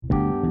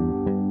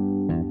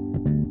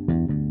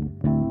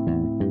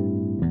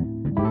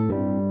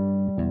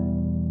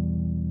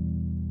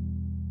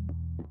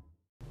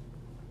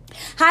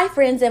Hi,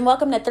 friends, and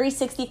welcome to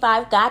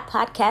 365 God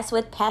Podcast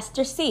with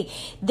Pastor C.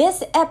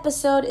 This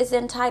episode is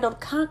entitled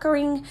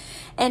Conquering,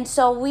 and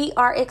so we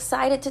are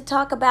excited to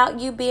talk about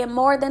you being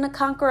more than a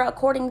conqueror.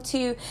 According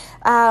to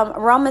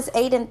Romans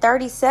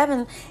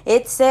 8:37,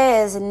 it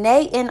says,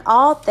 "Nay, in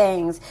all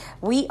things,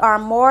 we are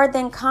more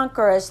than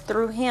conquerors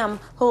through him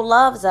who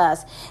loves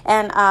us."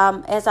 And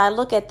as I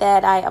look at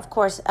that, I, of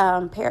course,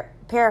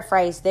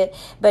 paraphrased it,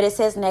 but it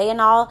says, "Nay, in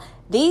all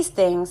these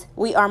things,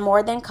 we are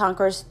more than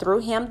conquerors through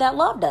him that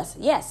loved us."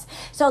 Yes.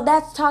 So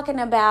that's talking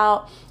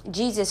about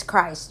Jesus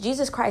Christ.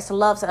 Jesus Christ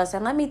loves us.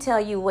 And let me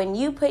tell you, when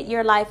you put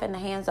your life in the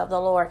hands of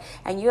the Lord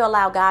and you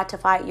allow God to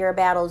fight your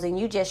battles and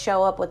you just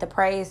show up with the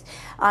praise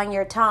on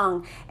your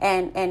tongue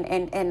and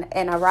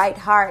a right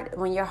heart,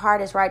 when your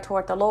heart is right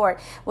toward the Lord,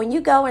 when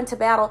you go into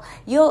battle,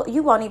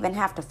 you won't even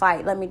have to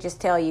fight. Let me just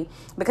tell you,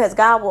 because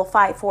God will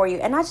fight for you.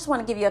 And I just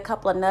want to give you a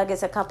couple of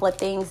nuggets, a couple of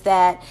things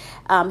that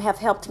have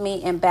helped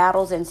me in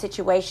battles and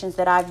situations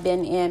that I've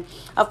been in.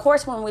 Of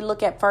course, when we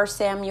look at 1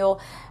 Samuel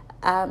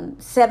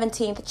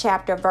 17th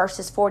chapter,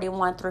 verses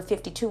 41 through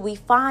 52, we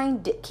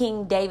find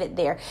King David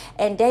there.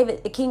 And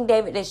King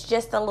David is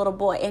just a little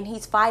boy, and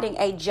he's fighting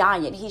a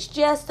giant. He's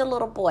just a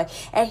little boy.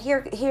 And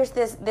here's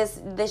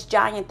this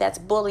giant that's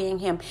bullying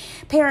him.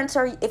 Parents,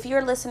 if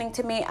you're listening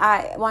to me,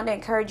 I want to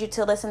encourage you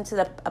to listen to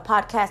the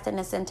podcast in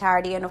its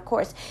entirety. And of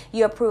course,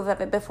 you approve of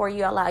it before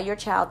you allow your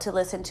child to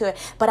listen to it.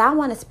 But I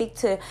want to speak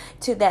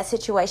to that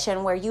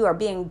situation where you are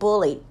being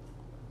bullied.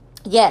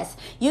 Yes,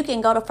 you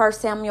can go to 1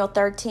 Samuel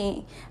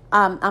 13.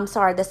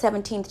 The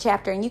 17th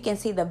chapter, and you can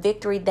see the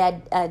victory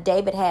that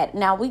David had.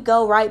 Now we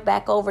go right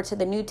back over to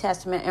the New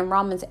Testament in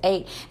Romans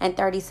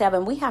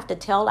 8:37. We have to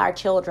tell our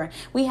children,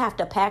 we have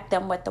to pack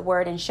them with the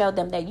word and show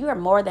them that you are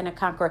more than a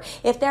conqueror.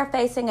 If they're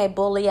facing a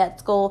bully at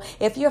school,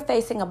 if you're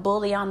facing a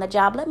bully on the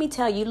job, let me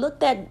tell you, look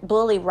that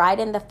bully right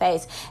in the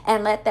face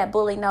and let that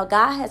bully know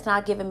God has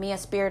not given me a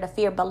spirit of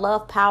fear, but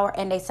love, power,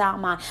 and a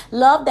sound mind.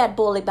 Love that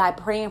bully by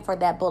praying for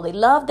that bully.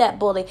 Love that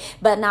bully,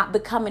 but not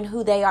becoming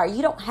who they are.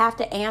 You don't have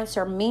to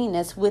answer meanness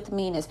with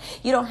meanness.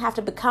 You don't have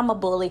to become a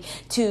bully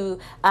to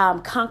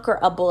conquer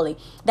a bully.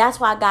 That's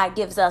why God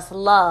gives us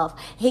love.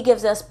 He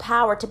gives us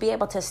power to be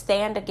able to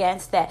stand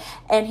against that.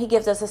 And he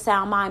gives us a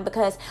sound mind,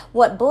 because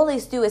what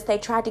bullies do is they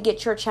try to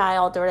get your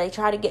child, or they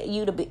try to get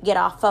you to get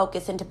off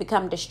focus and to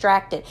become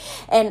distracted.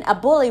 And a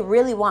bully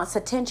really wants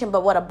attention,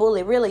 but what a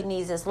bully really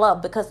needs is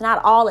love, because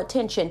not all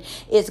attention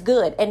is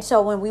good. And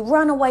so when we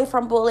run away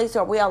from bullies,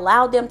 or we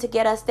allow them to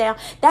get us down,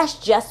 that's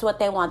just what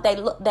they want.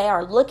 They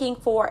are looking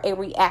for a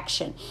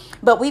reaction.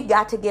 But we've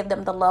got to give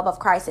them the love of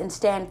Christ and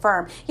stand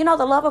firm. You know,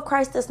 the love of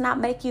Christ does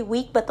not make you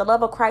weak, but the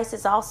love of Christ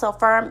is also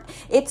firm.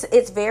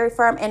 It's very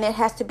firm, and it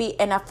has to be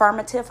an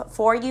affirmative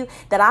for you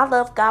that I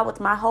love God with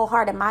my whole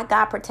heart, and my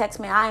God protects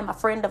me. I am a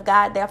friend of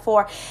God.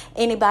 Therefore,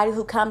 anybody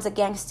who comes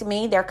against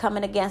me, they're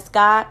coming against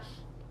God.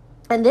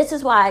 And this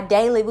is why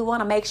daily we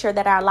want to make sure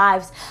that our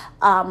lives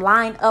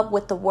line up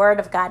with the word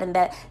of God, and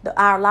that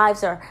our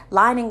lives are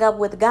lining up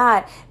with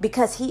God,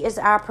 because he is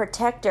our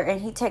protector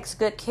and he takes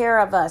good care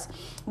of us.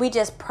 We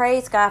just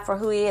praise God for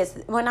who he is.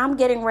 When I'm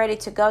getting ready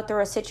to go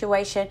through a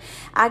situation,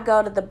 I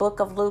go to the book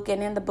of Luke,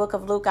 and in the book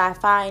of Luke, I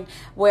find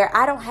where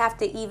I don't have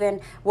to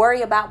even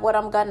worry about what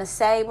I'm going to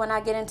say when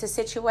I get into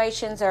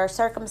situations or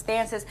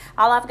circumstances.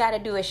 All I've got to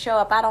do is show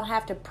up. I don't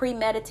have to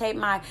premeditate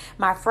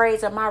my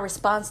phrase or my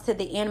response to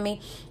the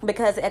enemy,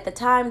 because at the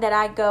time that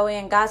I go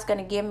in, God's going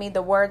to give me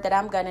the word that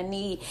I'm going to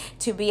need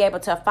to be able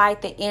to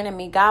fight the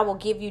enemy. God will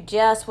give you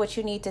just what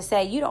you need to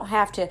say. You don't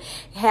have to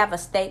have a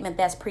statement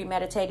that's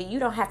premeditated. You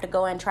don't have to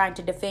go in trying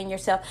to defend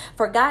yourself,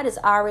 for God has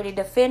already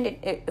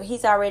defended.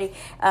 He's already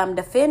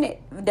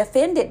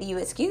defended you.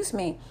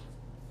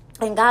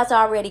 And God's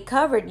already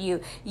covered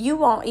you. You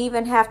won't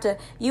have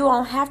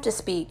to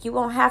speak. You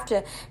won't have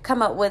to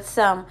come up with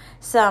some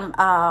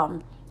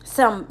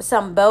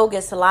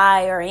bogus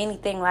lie or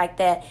anything like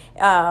that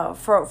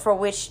for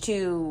which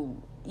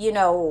to,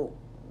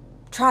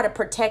 try to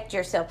protect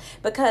yourself,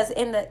 because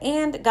in the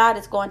end, God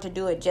is going to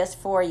do it just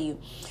for you.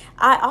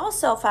 I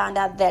also found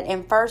out that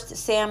in 1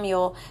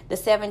 Samuel, the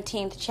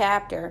 17th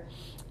chapter,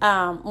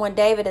 when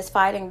David is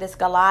fighting this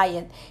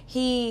Goliath,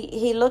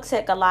 he looks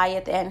at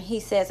Goliath and he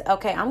says,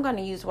 okay, I'm going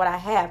to use what I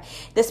have.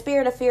 The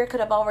spirit of fear could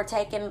have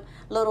overtaken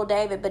little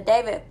David, but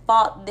David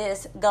fought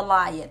this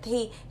Goliath.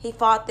 He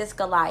fought this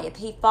Goliath.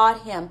 He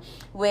fought him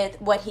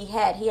with what he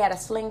had. He had a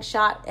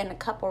slingshot and a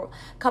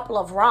couple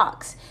of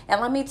rocks.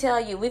 And let me tell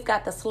you, we've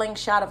got the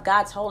slingshot of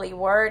God's holy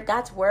word.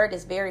 God's word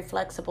is very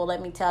flexible,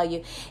 let me tell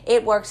you.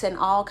 It works in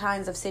all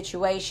kinds of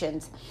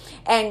situations.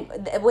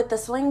 And with the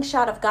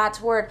slingshot of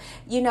God's word,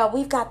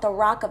 we've got the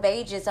rock of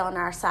ages on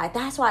our side.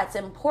 That's why it's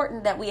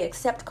important that we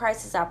accept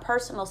Christ as our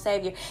personal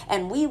Savior,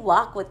 and we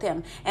walk with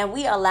him, and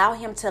we allow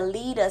him to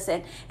lead us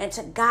and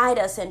to guide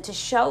us and to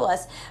show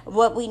us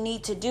what we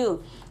need to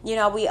do.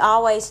 We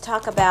always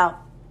talk about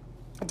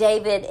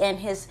David and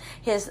his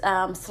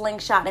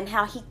slingshot and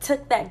how he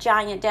took that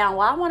giant down.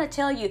 Well, I want to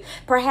tell you,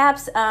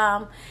 perhaps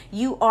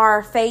you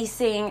are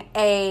facing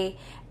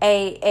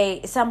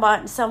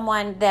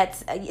someone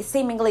that's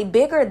seemingly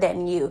bigger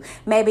than you.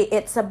 Maybe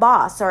it's a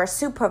boss or a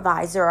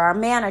supervisor or a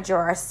manager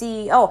or a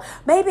CEO.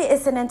 Maybe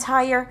it's an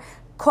entire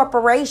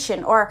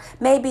corporation, or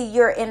maybe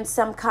you're in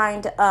some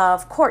kind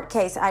of court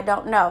case. I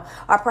don't know.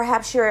 Or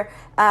perhaps you're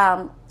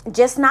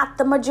just not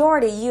the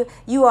majority.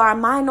 You are a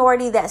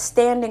minority that's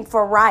standing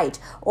for right.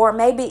 Or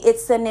maybe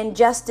it's an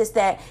injustice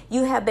that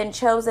you have been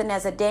chosen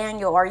as a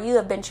Daniel, or you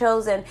have been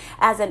chosen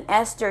as an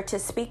Esther to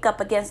speak up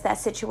against that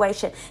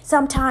situation.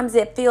 Sometimes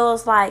it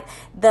feels like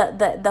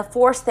the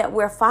force that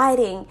we're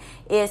fighting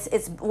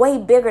is way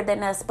bigger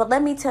than us. But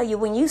let me tell you,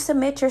 when you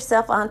submit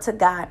yourself unto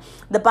God,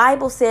 the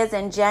Bible says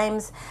in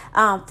James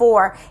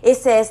 4, it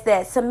says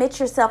that submit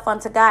yourself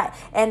unto God,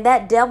 and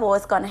that devil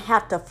is going to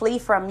have to flee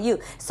from you.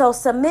 So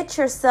submit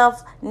yourself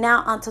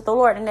now unto the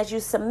Lord. And as you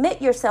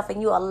submit yourself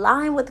and you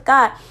align with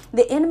God,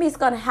 the enemy is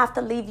going to have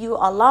to leave you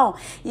alone.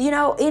 You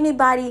know,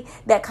 anybody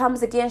that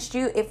comes against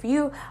you, if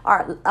you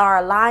are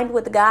aligned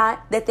with God,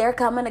 that they're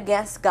coming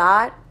against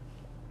God,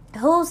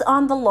 who's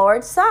on the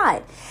Lord's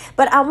side.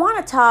 But I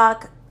want to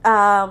talk,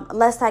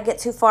 lest I get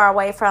too far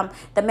away from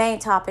the main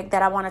topic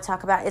that I want to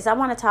talk about, is I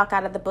want to talk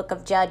out of the book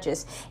of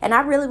Judges. And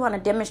I really want to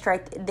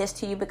demonstrate this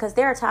to you, because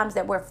there are times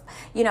that we're,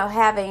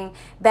 having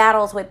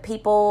battles with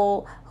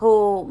people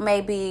who may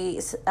be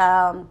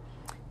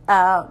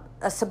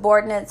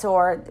subordinates,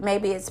 or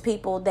maybe it's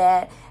people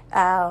that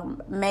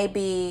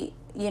maybe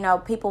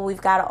people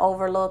we've got to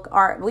overlook,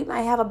 or we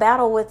may have a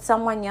battle with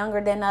someone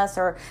younger than us,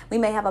 or we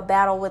may have a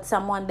battle with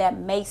someone that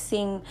may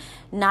seem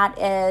not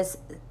as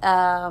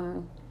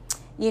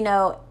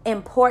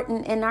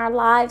important in our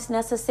lives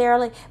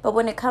necessarily. But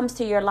when it comes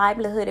to your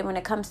livelihood and when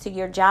it comes to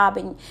your job,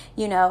 and,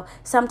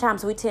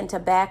 sometimes we tend to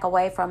back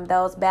away from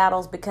those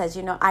battles because,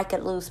 I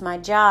could lose my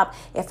job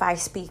if I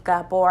speak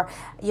up, or,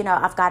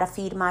 I've got to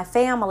feed my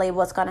family.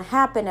 What's going to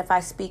happen if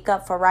I speak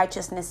up for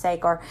righteousness'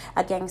 sake or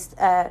against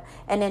an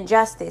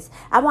injustice?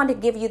 I want to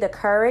give you the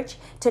courage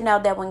to know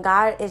that when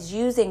God is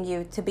using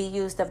you to be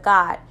used of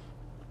God,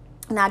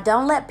 now,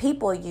 don't let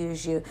people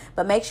use you,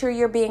 but make sure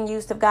you're being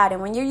used of God. And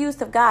when you're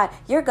used of God,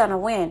 you're going to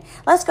win.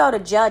 Let's go to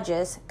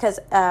Judges, because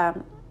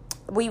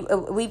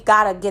we've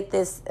got to get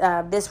this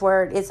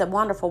word. It's a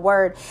wonderful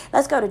word.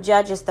 Let's go to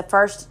Judges, the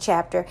first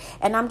chapter.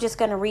 And I'm just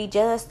going to read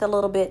just a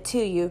little bit to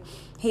you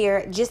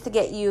here, just to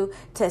get you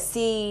to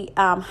see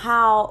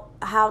how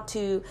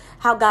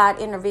God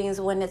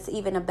intervenes when it's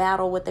even a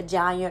battle with a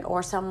giant,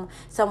 or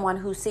someone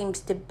who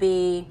seems to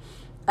be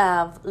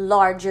of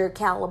larger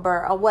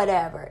caliber or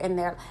whatever in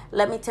there.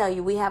 Let me tell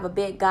you, we have a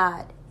big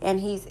God, and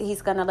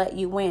he's going to let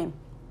you win.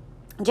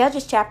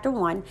 Judges chapter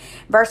 1,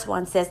 verse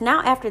 1 says,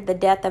 Now after the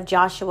death of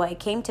Joshua, it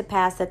came to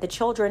pass that the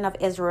children of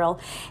Israel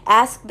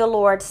asked the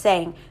Lord,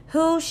 saying,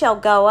 Who shall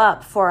go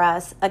up for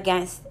us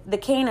against the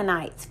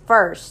Canaanites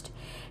first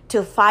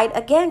to fight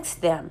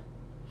against them?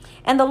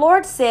 And the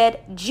Lord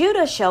said,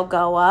 Judah shall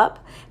go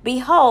up.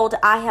 Behold,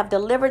 I have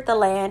delivered the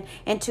land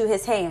into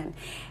his hand.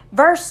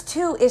 Verse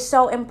 2 is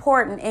so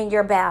important in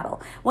your battle.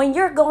 When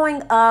you're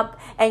going up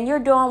and you're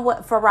doing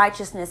what for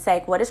righteousness'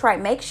 sake, what is right,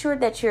 make sure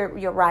that you're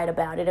right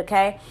about it,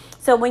 okay?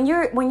 So when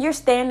you're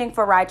standing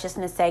for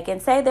righteousness' sake,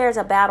 and say there's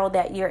a battle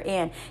that you're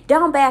in,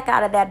 don't back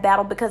out of that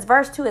battle, because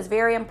verse 2 is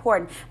very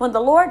important. When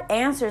the Lord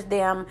answers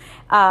them,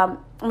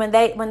 when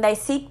they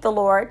seek the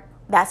Lord,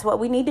 that's what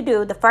we need to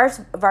do. The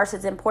first verse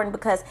is important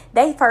because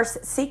they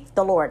first seek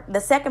the Lord.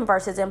 The second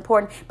verse is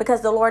important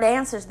because the Lord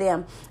answers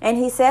them. And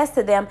he says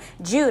to them,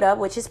 Judah,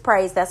 which is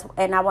praise.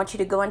 And I want you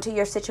to go into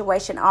your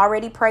situation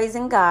already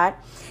praising God.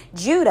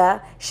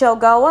 Judah shall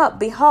go up.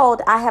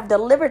 Behold, I have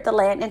delivered the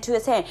land into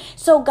his hand.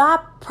 So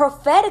God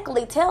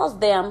prophetically tells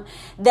them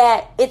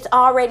that it's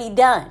already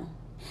done.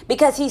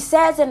 Because he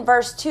says in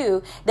verse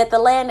 2 that the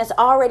land is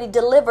already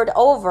delivered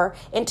over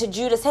into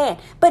Judah's hand.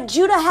 But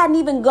Judah hadn't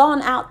even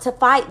gone out to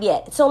fight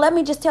yet. So let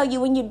me just tell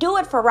you, when you do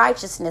it for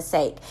righteousness'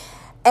 sake,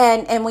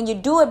 and when you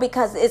do it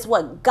because it's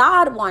what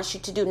God wants you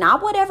to do,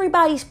 not what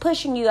everybody's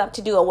pushing you up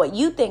to do or what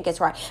you think is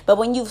right, but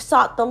when you've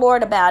sought the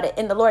Lord about it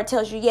and the Lord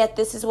tells you, yes,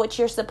 this is what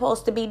you're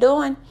supposed to be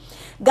doing,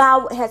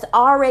 God has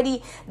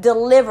already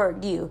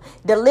delivered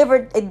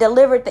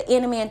the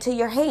enemy into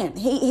your hand.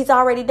 He's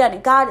already done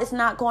it. God is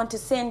not going to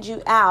send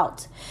you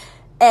out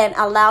and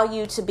allow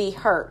you to be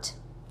hurt.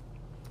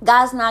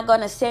 God's not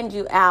going to send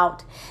you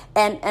out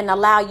and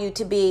allow you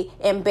to be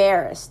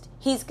embarrassed.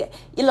 You've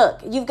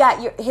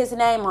got his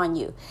name on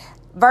you.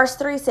 Verse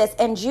 3 says,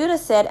 And Judah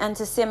said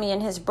unto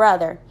Simeon his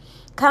brother,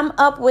 Come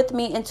up with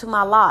me into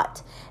my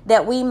lot,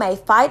 that we may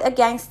fight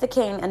against the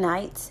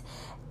Canaanites.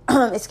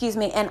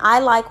 And I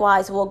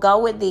likewise will go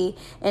with thee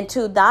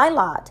into thy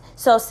lot.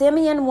 So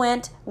Simeon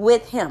went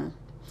with him.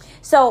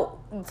 So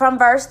from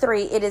verse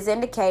 3, it is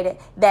indicated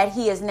that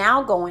he is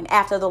now going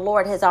after the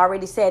Lord has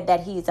already said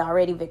that he's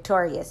already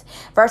victorious.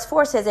 Verse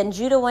 4 says, And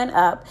Judah went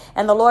up,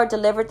 and the Lord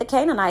delivered the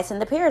Canaanites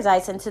and the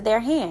Perizzites into their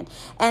hand.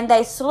 And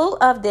they slew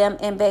of them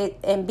in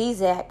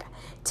Bezek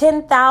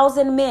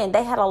 10,000 men.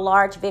 They had a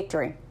large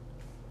victory.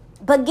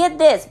 But get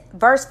this,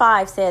 verse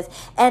 5 says,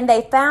 and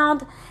they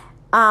found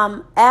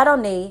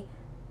Adoni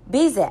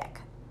Bezek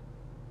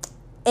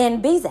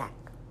in Bezek,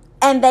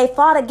 and they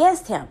fought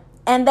against him,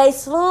 and they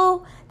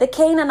slew the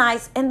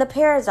Canaanites and the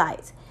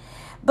Perizzites.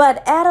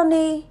 But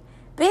Adoni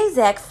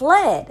Bezek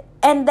fled,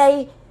 and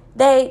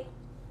they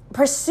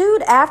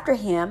pursued after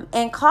him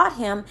and caught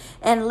him,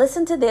 and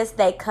listen to this,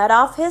 they cut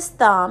off his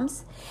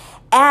thumbs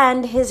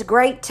and his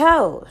great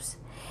toes.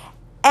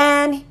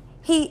 And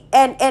he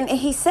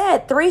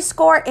said,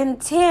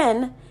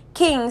 70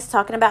 kings,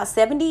 talking about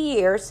 70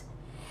 years,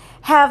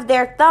 have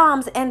their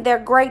thumbs and their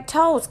great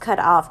toes cut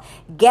off,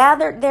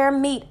 gathered their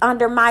meat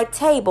under my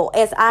table,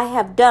 as I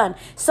have done.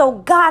 So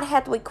God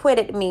hath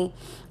requited me.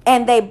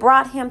 And they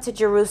brought him to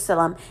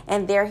Jerusalem,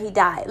 and there he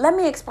died. Let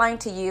me explain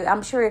to you.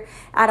 I'm sure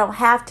I don't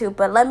have to,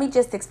 but let me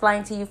just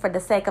explain to you for the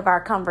sake of our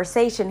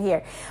conversation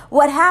here.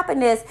 What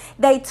happened is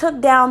they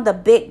took down the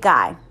big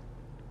guy.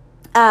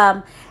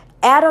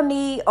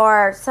 Adoni,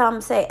 or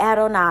some say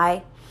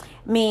Adonai,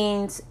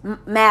 means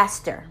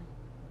master.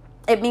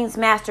 It means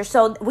master.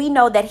 So we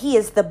know that he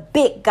is the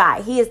big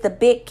guy. He is the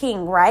big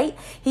king, right?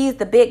 He's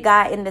the big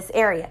guy in this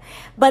area.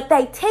 But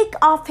they take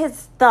off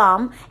his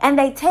thumb and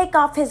they take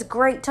off his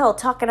great toe,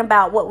 talking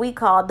about what we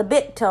call the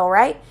big toe,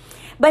 right?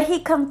 But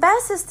he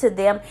confesses to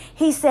them.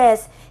 He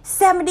says,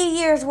 70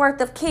 years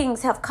worth of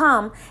kings have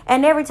come,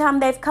 and every time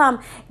they've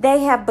come, they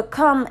have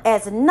become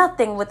as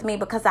nothing with me,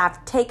 because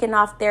I've taken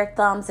off their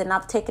thumbs and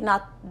I've taken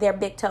off their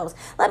big toes.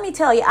 Let me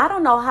tell you, I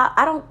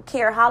don't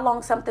care how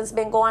long something's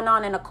been going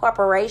on in a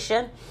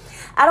corporation.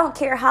 I don't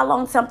care how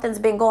long something's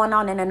been going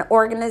on in an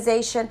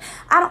organization.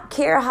 I don't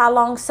care how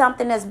long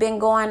something has been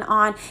going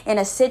on in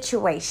a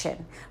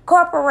situation,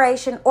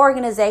 corporation,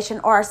 organization,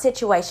 or a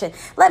situation.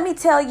 Let me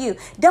tell you,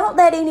 don't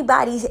let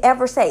anybody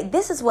ever say,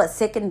 this is what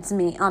sickens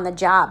me on the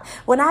job.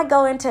 When I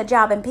go into a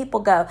job and people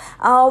go,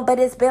 oh, but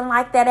it's been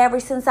like that ever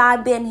since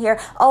I've been here.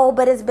 Oh,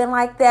 but it's been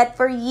like that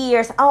for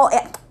years. Oh,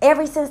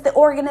 ever since the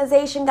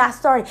organization got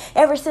started,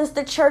 ever since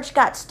the church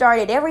got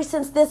started, ever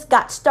since this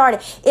got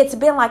started, it's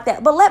been like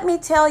that. But let me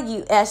tell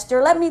you,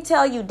 Esther, let me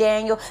tell you,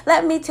 Daniel,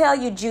 let me tell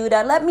you,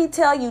 Judah, let me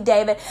tell you,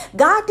 David,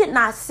 God did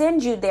not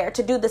send you there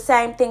to do the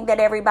same thing that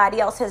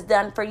everybody else has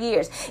done for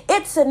years.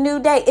 It's a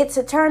new day. It's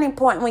a turning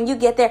point when you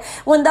get there.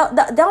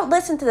 Don't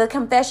listen to the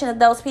confession of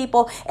those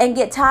people and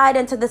get tied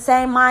into the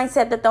same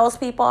mindset that those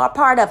people are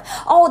part of.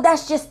 Oh,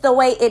 that's just the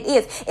way it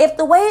is. If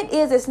the way it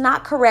is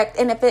not correct,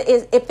 and if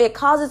it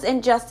causes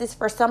injustice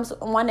for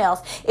someone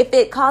else, if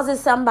it causes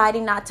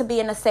somebody not to be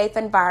in a safe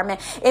environment,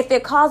 if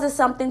it causes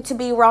something to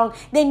be wrong,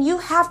 then you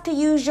have to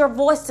use your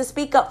voice to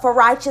speak up for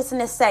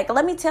righteousness' sake.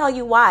 Let me tell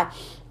you why.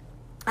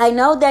 I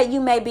know that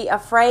you may be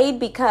afraid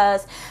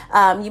because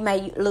you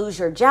may lose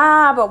your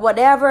job or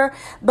whatever,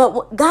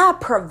 but God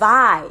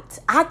provides.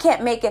 I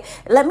can't make it.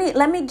 Let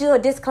me do a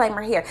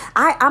disclaimer here.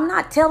 I'm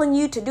not telling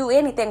you to do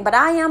anything, but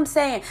I am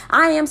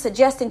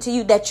suggesting to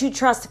you that you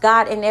trust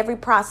God in every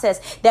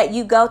process that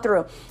you go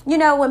through. You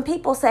know, when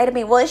people say to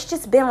me, well, it's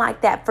just been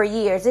like that for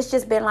years. It's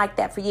just been like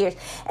that for years.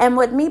 And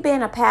with me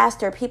being a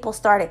pastor, people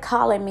started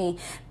calling me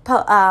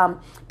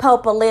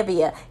Pope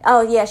Olivia.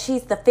 Oh yeah,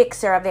 she's the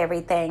fixer of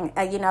everything.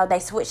 They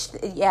switched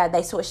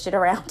it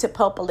around to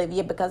Pope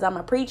Olivia because I'm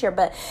a preacher,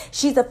 but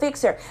she's a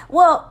fixer.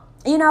 Well,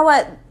 you know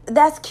what?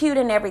 That's cute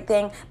and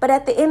everything. But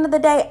at the end of the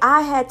day,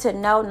 I had to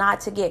know not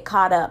to get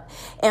caught up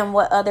in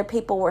what other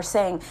people were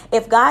saying.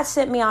 If God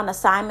sent me on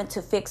assignment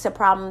to fix a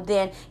problem,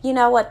 then you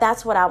know what?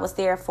 That's what I was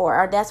there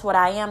for, or that's what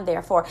I am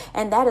there for.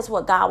 And that is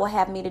what God will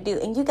have me to do.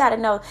 And you got to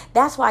know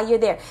that's why you're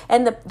there.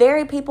 And the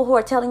very people who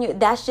are telling you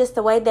that's just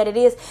the way that it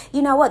is,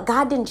 you know what?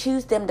 God didn't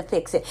choose them to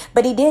fix it,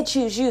 but he did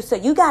choose you. So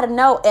you got to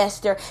know,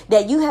 Esther,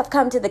 that you have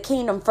come to the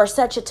kingdom for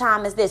such a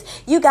time as this.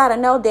 You got to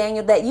know,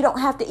 Daniel, that you don't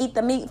have to eat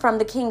the meat from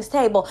the king's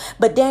table,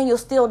 but Daniel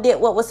still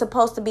did what was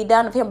supposed to be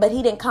done of him, but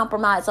he didn't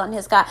compromise on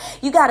his God.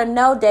 You got to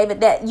know,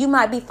 David, that you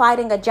might be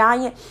fighting a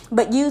giant,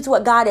 but use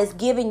what God has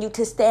given you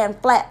to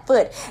stand flat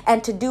foot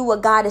and to do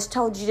what God has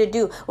told you to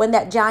do when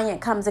that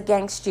giant comes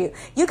against you.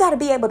 You got to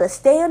be able to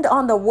stand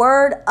on the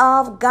word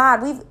of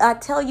God. I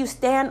tell you,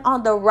 stand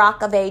on the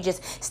rock of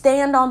ages,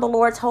 stand on the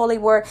Lord's holy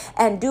word,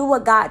 and do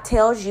what God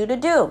tells you to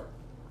do.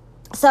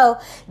 So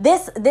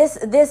this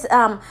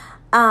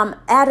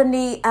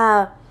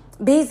Adoni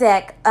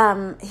Bezek,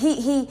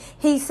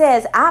 he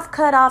says, I've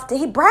cut off,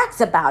 he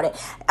brags about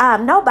it.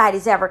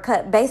 Nobody's ever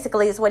cut,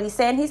 basically is what he's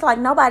saying. He's like,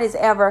 nobody's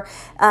ever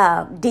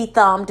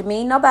dethumbed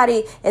me.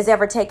 Nobody has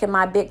ever taken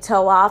my big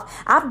toe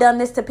off. I've done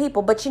this to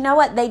people, but you know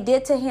what? They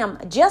did to him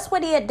just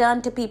what he had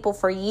done to people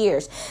for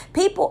years.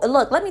 People,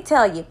 look, let me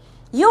tell you,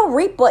 you'll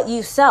reap what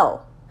you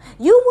sow.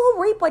 You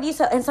will reap what you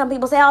sow. And some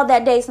people say, oh,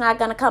 that day's not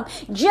going to come.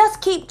 Just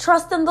keep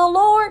trusting the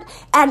Lord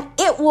and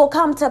it will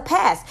come to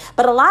pass.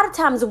 But a lot of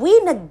times we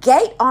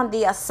negate on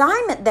the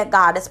assignment that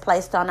God has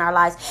placed on our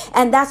lives.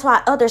 And that's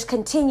why others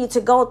continue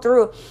to go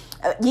through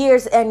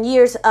years and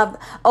years of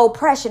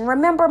oppression.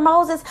 Remember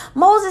Moses?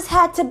 Moses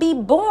had to be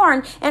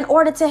born in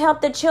order to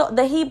help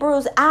the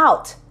Hebrews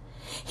out.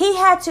 He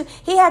had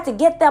to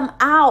get them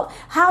out.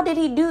 How did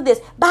he do this?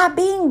 By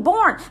being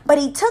born. But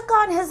he took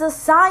on his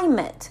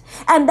assignment.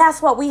 And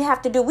that's what we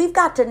have to do. We've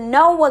got to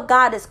know what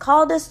God has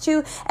called us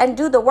to and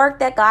do the work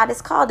that God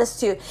has called us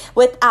to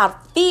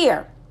without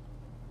fear.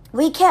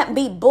 We can't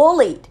be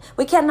bullied.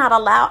 We cannot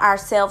allow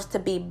ourselves to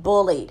be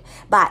bullied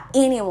by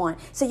anyone.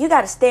 So you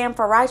got to stand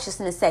for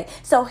righteousness' sake.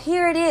 So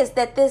here it is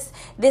that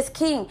this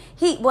king,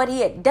 what he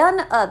had done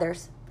to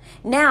others,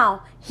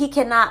 now he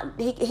cannot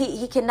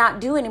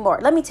do anymore.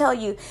 Let me tell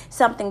you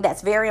something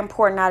that's very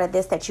important out of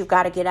this that you've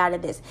got to get out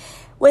of this.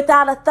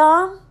 Without a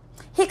thumb,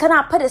 he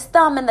cannot put his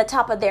thumb in the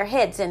top of their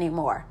heads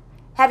anymore.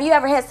 Have you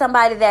ever had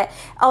somebody that,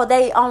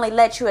 they only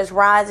let you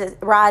rise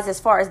as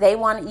far as they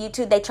wanted you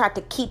to? They tried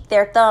to keep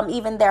their thumb,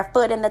 even their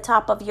foot in the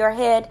top of your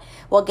head.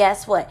 Well,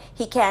 guess what?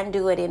 He can't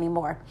do it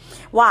anymore.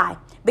 Why?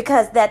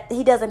 Because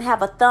he doesn't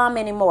have a thumb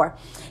anymore.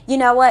 You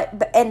know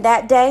what? In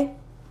that day,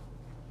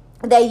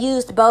 they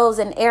used bows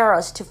and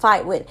arrows to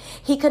fight with.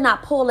 He could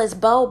not pull his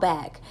bow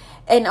back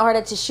in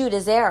order to shoot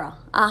his arrow.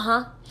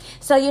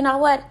 So you know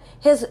what?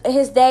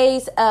 His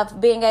days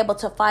of being able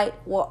to fight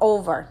were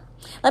over.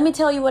 Let me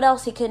tell you what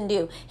else he couldn't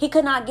do. He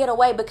could not get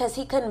away because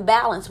he couldn't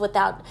balance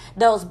without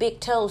those big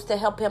toes to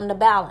help him to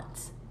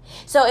balance.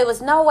 So it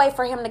was no way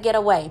for him to get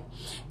away.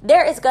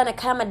 There is going to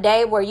come a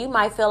day where you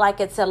might feel like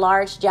it's a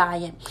large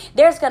giant.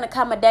 There's going to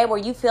come a day where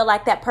you feel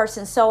like that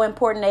person's so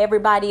important to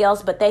everybody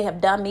else, but they have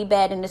done me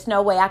bad and there's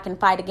no way I can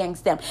fight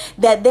against them.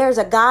 That there's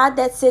a God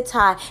that sits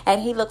high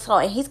and he looks low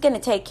and he's going to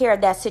take care of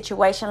that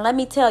situation. Let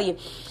me tell you,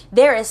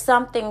 there is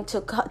something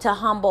to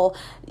humble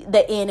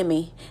the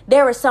enemy.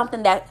 There is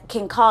something that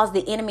can cause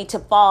the enemy to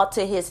fall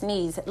to his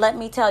knees. Let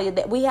me tell you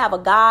that we have a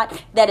God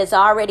that is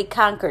already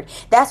conquered.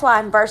 That's why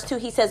in verse 2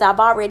 he says, I've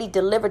already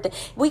delivered.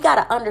 We got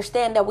to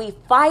understand that we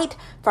fight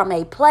from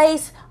a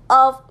place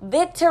of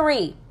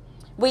victory.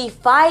 We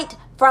fight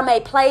from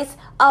a place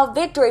of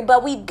victory,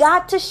 but we've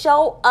got to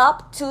show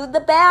up to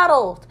the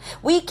battle.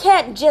 We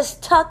can't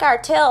just tuck our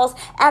tails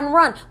and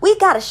run. We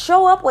got to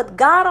show up with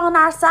God on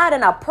our side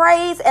and a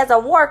praise as a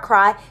war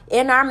cry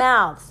in our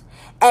mouths,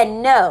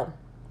 and know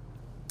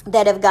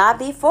that if God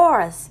be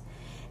for us,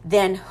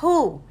 then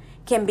who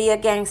can be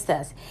against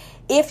us?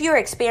 If you're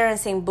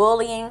experiencing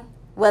bullying,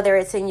 whether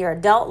it's in your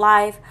adult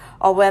life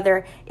or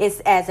whether it's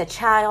as a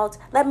child,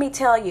 let me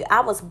tell you, I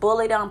was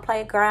bullied on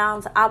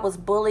playgrounds. I was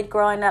bullied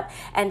growing up,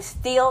 and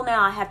still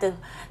now I have to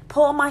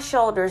pull my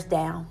shoulders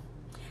down,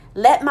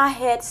 let my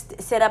head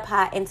sit up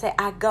high and say,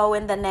 I go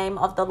in the name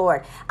of the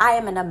Lord. I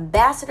am an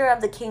ambassador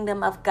of the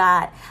kingdom of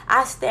God.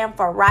 I stand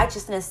for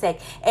righteousness' sake.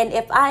 And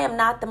if I am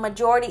not the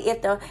majority,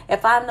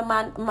 if I'm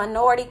the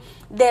minority,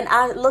 then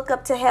I look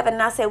up to heaven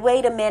and I say,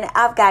 wait a minute,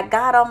 I've got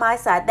God on my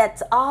side.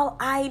 That's all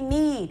I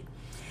need.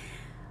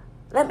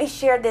 Let me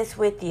share this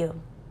with you.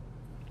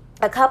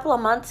 A couple of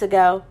months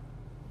ago,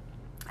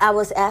 I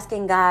was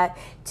asking God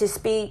to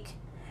speak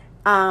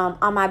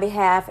on my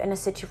behalf in a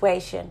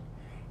situation.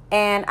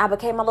 And I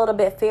became a little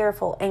bit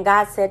fearful. And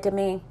God said to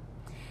me,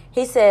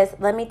 he says,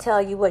 let me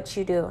tell you what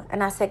you do.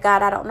 And I said,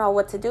 God, I don't know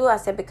what to do. I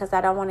said, because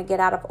I don't want to get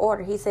out of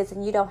order. He says,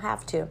 and you don't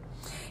have to.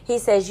 He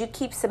says, you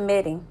keep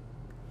submitting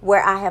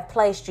where I have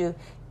placed you.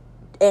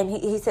 And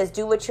he says,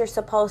 do what you're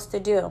supposed to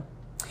do.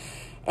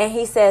 And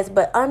he says,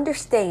 but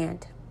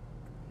understand,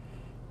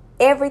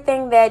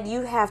 everything that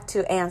you have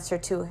to answer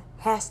to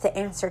has to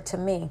answer to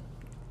me.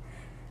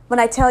 When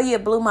I tell you,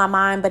 it blew my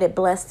mind, but it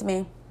blessed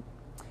me.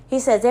 He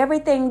says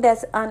everything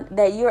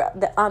that you're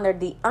under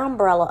the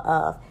umbrella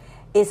of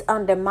is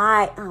under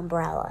my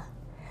umbrella.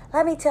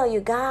 Let me tell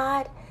you,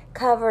 God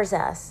covers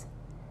us.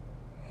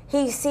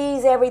 He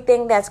sees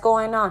everything that's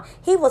going on.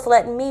 He was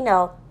letting me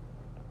know,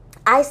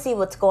 I see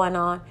what's going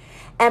on.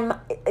 And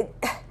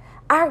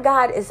our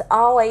God is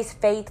always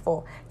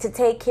faithful to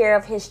take care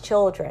of his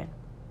children.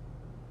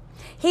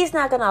 He's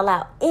not going to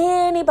allow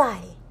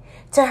anybody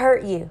to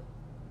hurt you.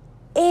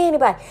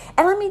 Anybody.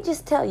 And let me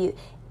just tell you,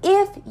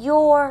 if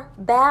your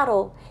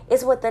battle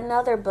is with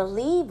another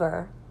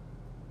believer,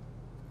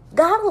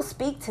 God will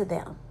speak to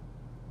them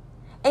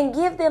and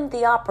give them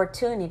the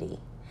opportunity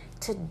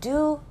to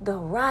do the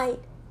right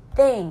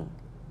thing.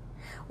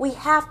 We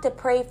have to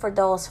pray for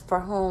those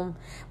for whom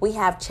we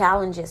have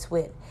challenges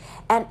with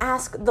and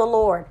ask the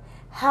Lord,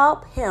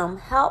 help him,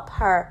 help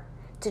her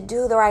to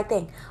do the right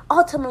thing.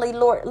 Ultimately,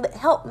 Lord,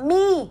 help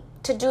me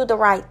to do the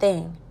right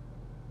thing.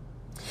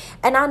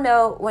 And I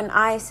know when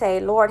I say,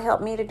 Lord,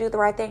 help me to do the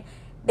right thing,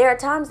 there are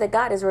times that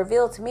God has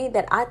revealed to me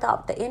that I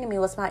thought the enemy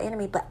was my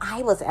enemy, but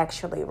I was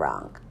actually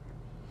wrong.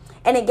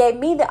 And it gave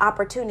me the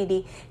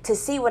opportunity to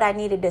see what I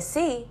needed to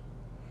see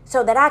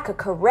so that I could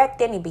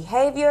correct any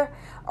behavior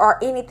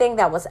or anything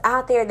that was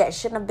out there that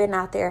shouldn't have been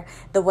out there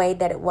the way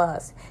that it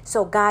was.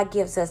 So God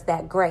gives us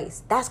that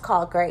grace. That's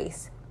called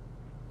grace.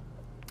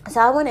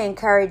 So I want to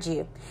encourage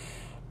you,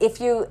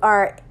 if you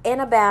are in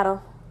a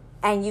battle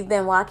and you've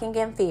been walking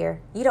in fear,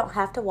 you don't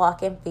have to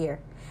walk in fear,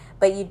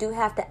 but you do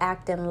have to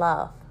act in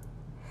love.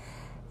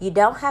 You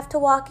don't have to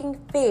walk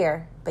in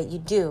fear, but you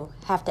do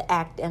have to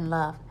act in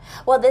love.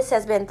 Well, this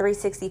has been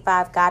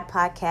 365 God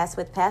Podcast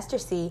with Pastor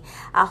C.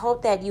 I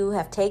hope that you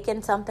have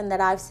taken something that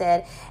I've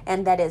said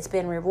and that it's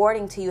been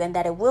rewarding to you and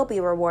that it will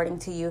be rewarding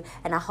to you.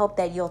 And I hope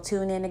that you'll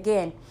tune in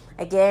again.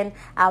 Again,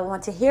 I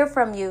want to hear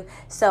from you.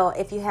 So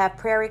if you have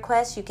prayer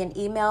requests, you can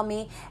email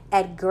me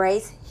at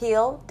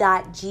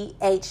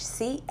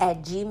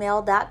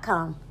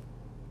gracehill.ghc@gmail.com.